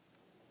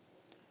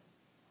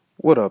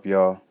What up,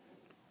 y'all?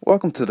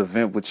 Welcome to the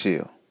Vent with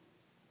Chill.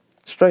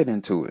 Straight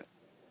into it.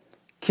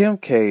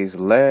 KimK's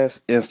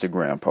last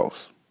Instagram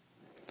post.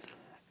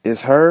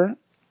 It's her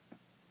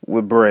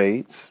with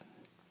braids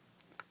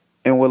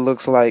and what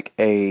looks like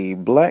a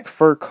black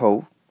fur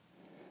coat.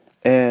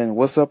 And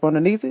what's up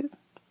underneath it?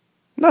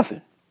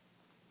 Nothing.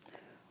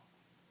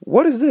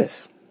 What is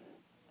this?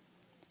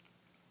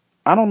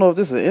 I don't know if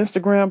this is an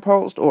Instagram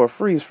post or a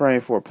freeze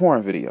frame for a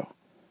porn video.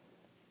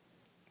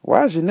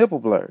 Why is your nipple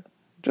blurred?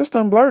 Just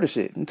unblur the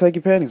shit and take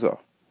your panties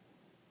off.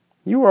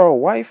 You are a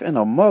wife and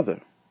a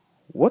mother.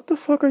 What the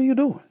fuck are you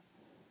doing?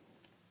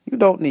 You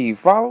don't need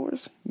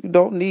followers. You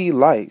don't need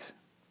likes.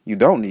 You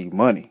don't need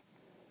money.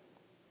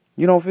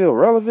 You don't feel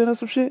relevant or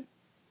some shit?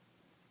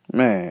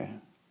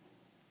 Man,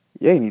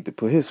 Ye need to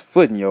put his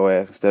foot in your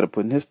ass instead of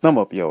putting his thumb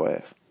up your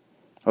ass.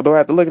 Although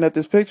after looking at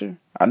this picture,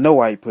 I know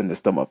why he putting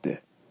his thumb up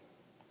there.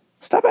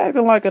 Stop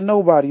acting like a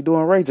nobody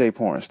doing Ray J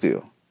porn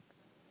still.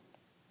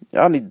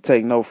 Y'all need to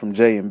take note from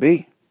J and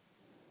B.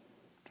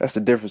 That's the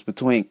difference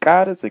between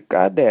goddess and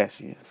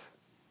Kardashians.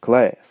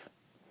 Class.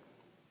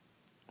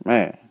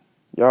 Man,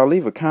 y'all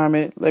leave a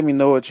comment. Let me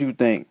know what you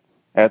think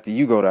after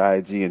you go to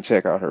IG and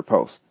check out her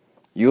post.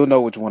 You'll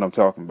know which one I'm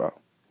talking about.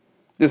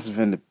 This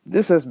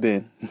has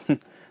been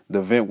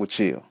the Vent with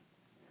Chill.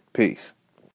 Peace.